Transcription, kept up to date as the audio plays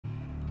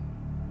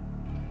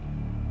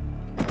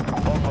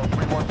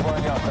Hardpoint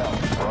flying outbound.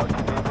 Roger,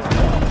 keep it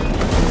down.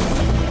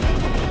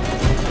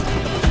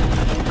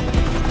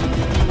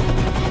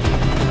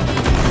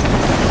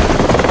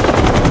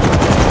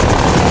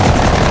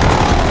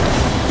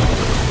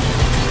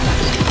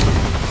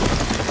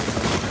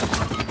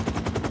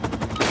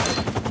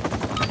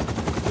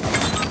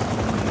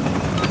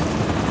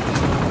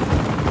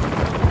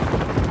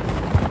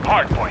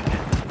 Hardpoint.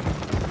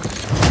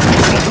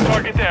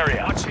 Target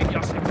area.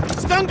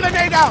 Stun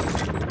grenade out!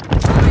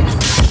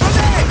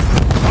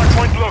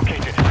 Hardpoint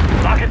located.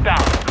 Lock it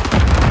down.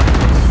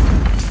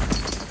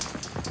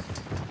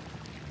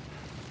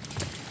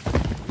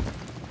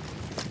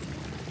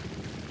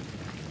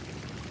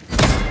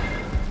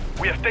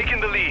 We have taken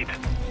the lead.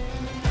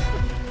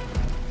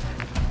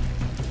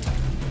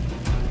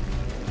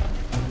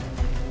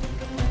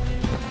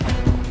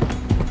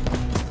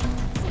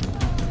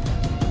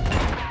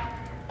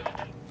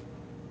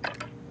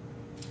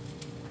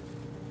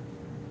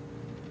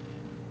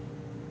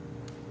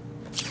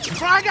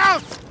 Frag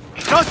out!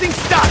 Crossing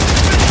start!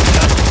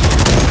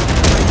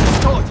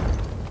 Good.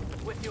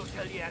 With you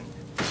till the end.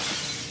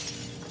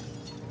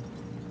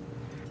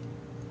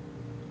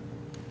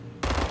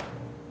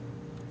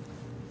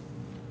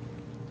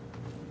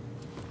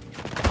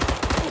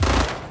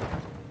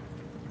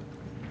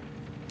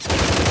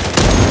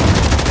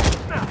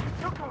 Now,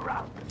 look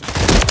around.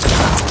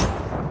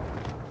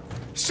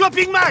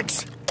 Swapping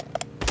mags!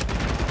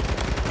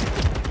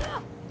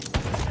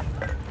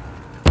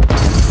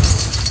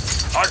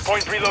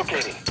 Hardpoint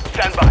relocating.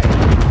 Stand by.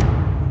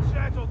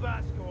 Settle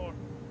that score.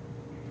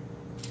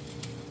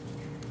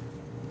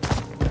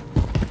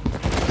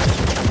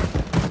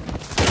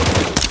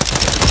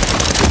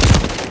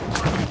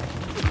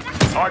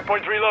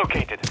 Hardpoint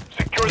relocated.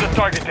 Secure the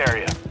target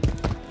area.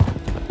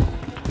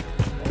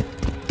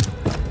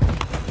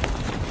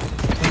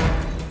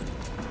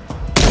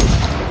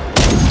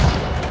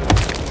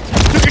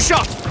 Took a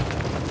shot!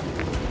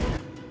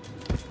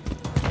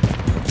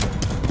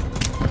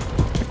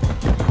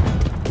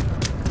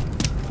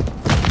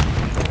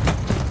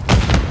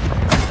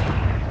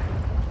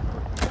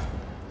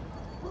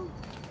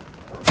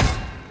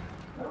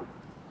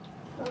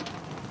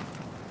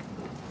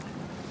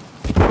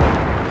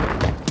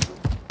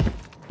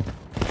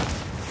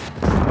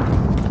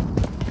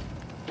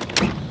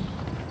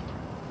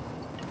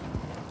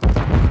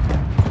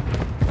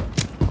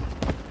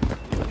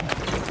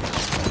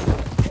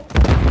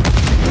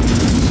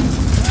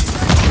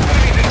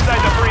 Enemies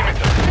inside the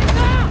perimeter.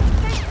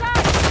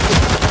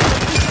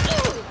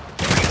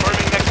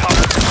 Confirming the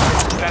cover.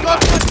 Stand by.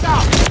 Got one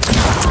down!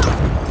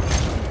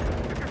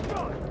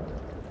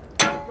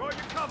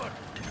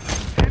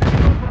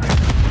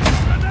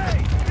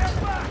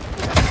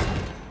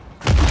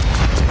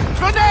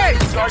 Grenade!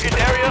 Target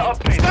area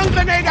updated. Stun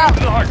grenade out! To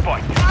the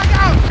hardpoint. Frag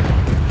out!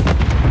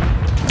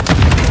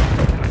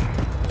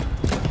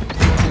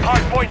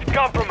 Hardpoint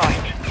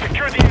compromised.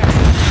 Secure the area.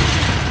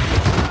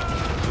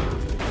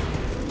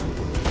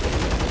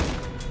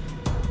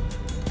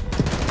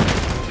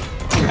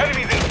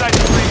 Enemies inside the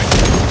perimeter.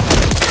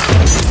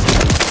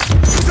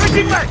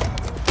 Switching back!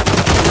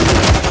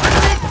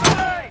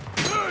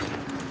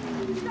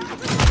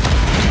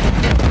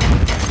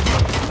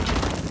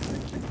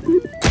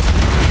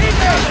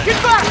 Get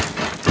back!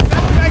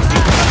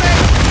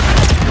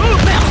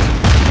 Move now!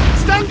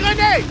 Stun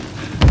grenade!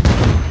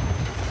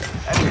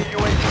 Enemy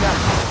UAV down.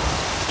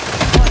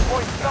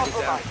 Hardpoint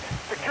compromised.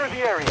 Secure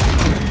the area.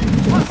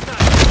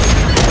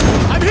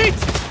 I'm hit!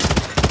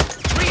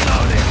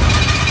 Reloaded!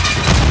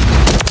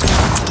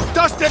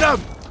 Dusted him!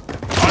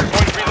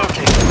 Hardpoint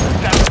relocated.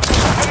 Stand by.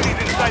 Enemies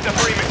inside the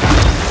perimeter.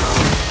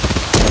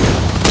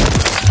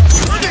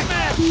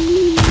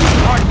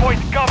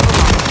 Hardpoint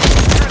compromised.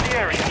 Secure the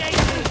area.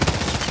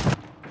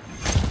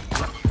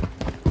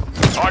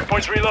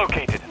 Hardpoint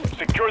relocated.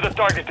 Secure the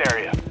target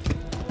area.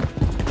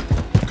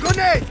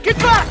 Grenade! Get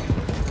back!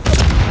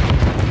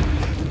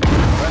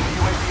 Friendly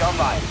UAV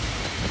online.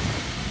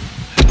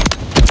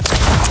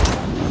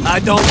 I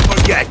don't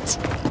forget.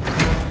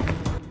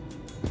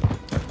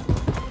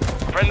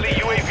 Friendly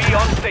UAV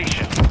on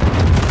station.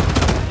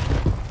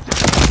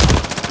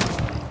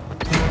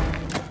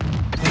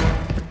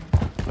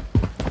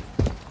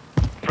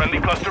 Friendly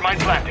cluster mine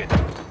planted.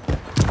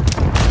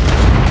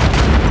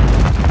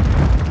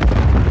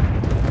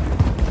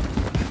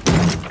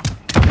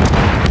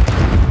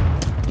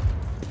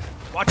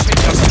 Watch it,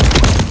 Justin.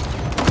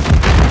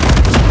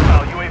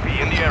 UAV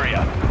in the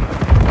area.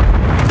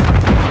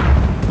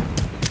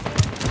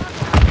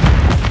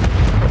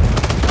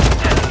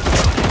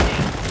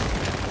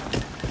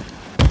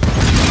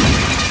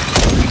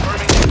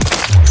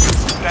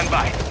 Stand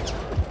by.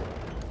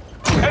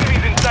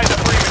 Enemies inside the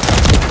perimeter.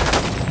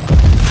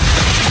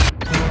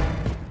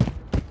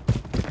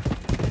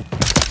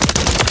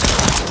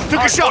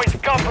 Took a shot!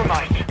 Hardpoint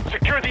compromised.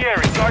 Secure the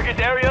area. Target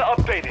area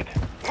updated.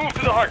 Move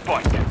to the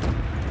hardpoint.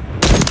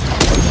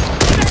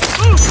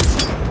 Move!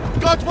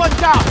 Got one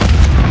down!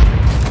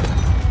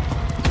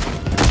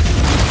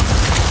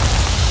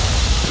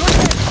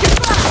 Grenade! Get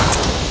back!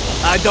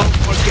 I don't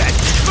forget.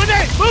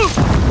 Grenade! Move!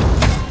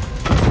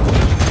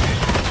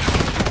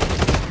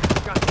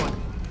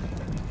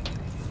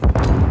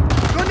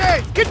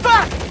 Get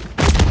back!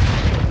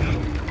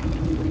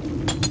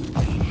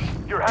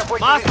 You're halfway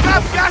to Mask the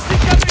up! Gas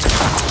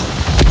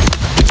incoming!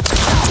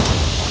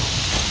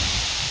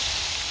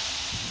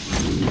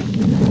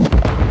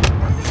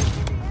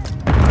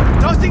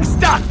 Tossing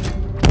stun!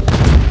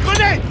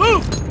 Grenade!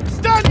 Move!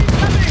 Stun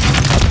incoming!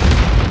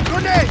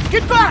 Grenade!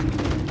 Get back!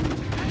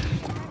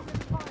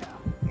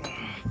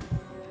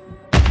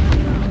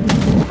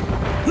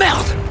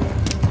 Merde!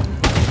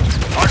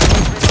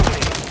 Hardpoint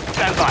relocating.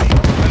 Stand by.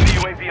 Friendly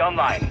UAV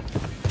online.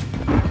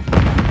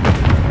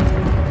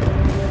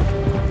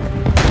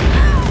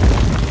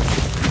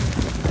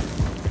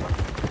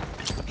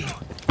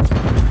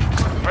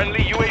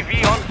 Friendly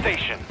UAV on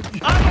station.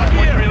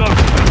 Hardpoint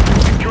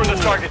relocating. Secure the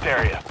target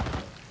area.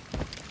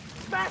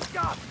 Mask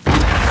up!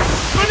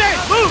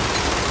 Grenade! Move!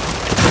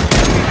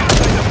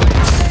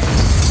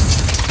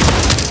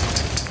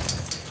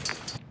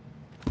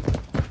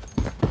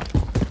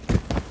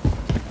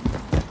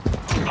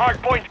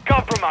 Hardpoint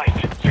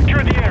compromised.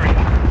 Secure the area.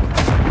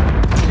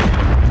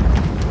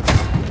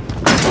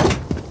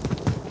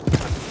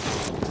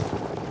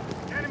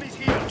 Enemies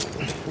here!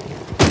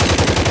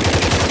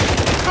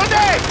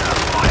 Grenade!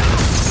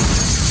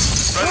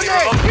 Friendly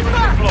Grenade! remote Get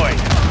back! deployed.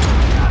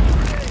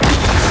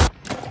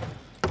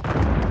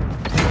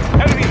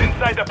 Enemies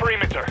inside the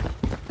perimeter.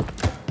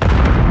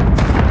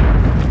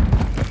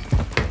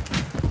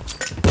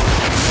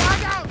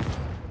 Frag out!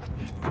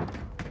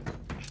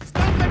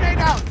 Stun grenade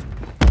out!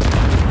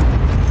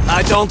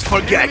 I don't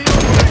forget.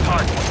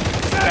 Hardpoint.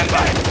 Stand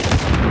by.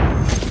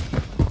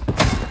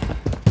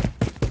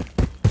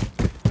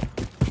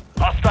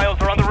 Hostiles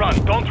are on the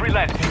run. Don't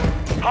relent.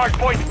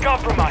 Hardpoint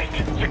compromised.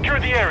 Secure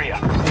the area.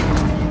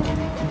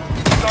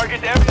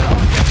 Target area.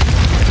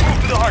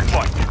 Move to the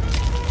hardpoint.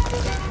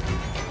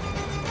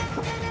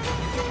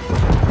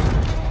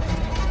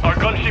 Our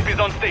gunship is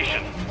on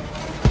station.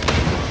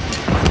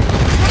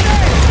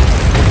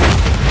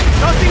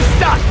 Nothing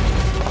stuck!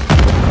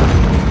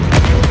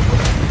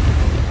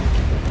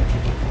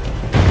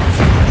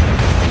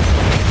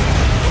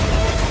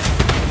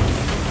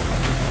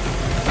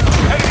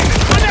 Enemies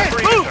inside the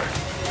perimeter.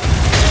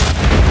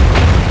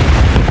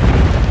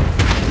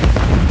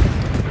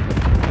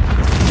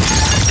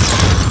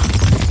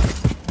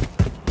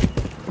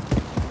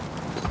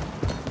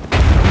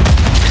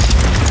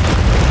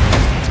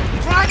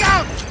 Frag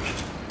out!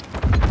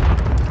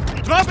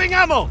 Dropping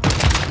ammo!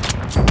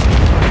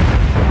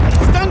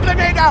 Stun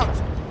grenade out!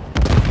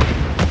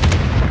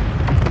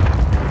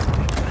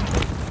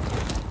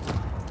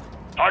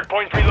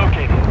 Hardpoint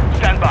relocating.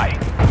 Stand by.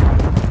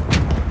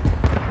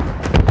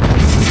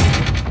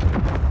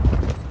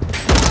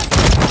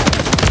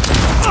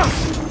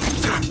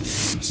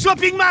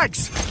 Swapping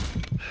mags!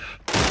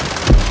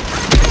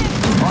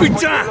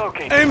 Putain!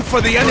 Relocating. Aim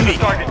for the Secure enemy!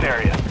 target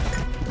area.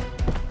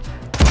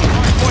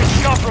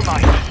 Hardpoint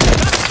compromised.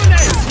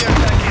 Care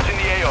package in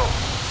the AO.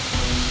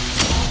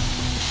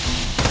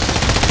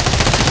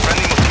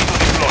 Friendly mosquito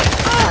deployed.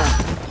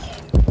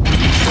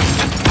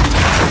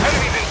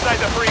 Enemies inside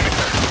the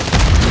perimeter.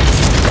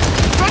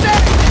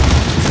 Grenade!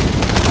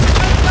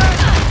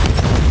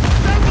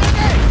 Stun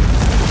grenade!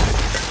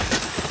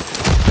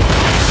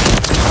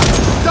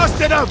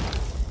 Dusted him!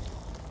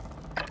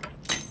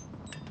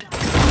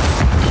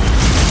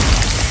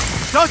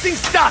 Tossing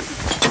stun!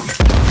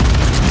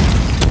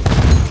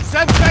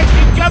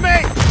 Sensation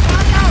incoming!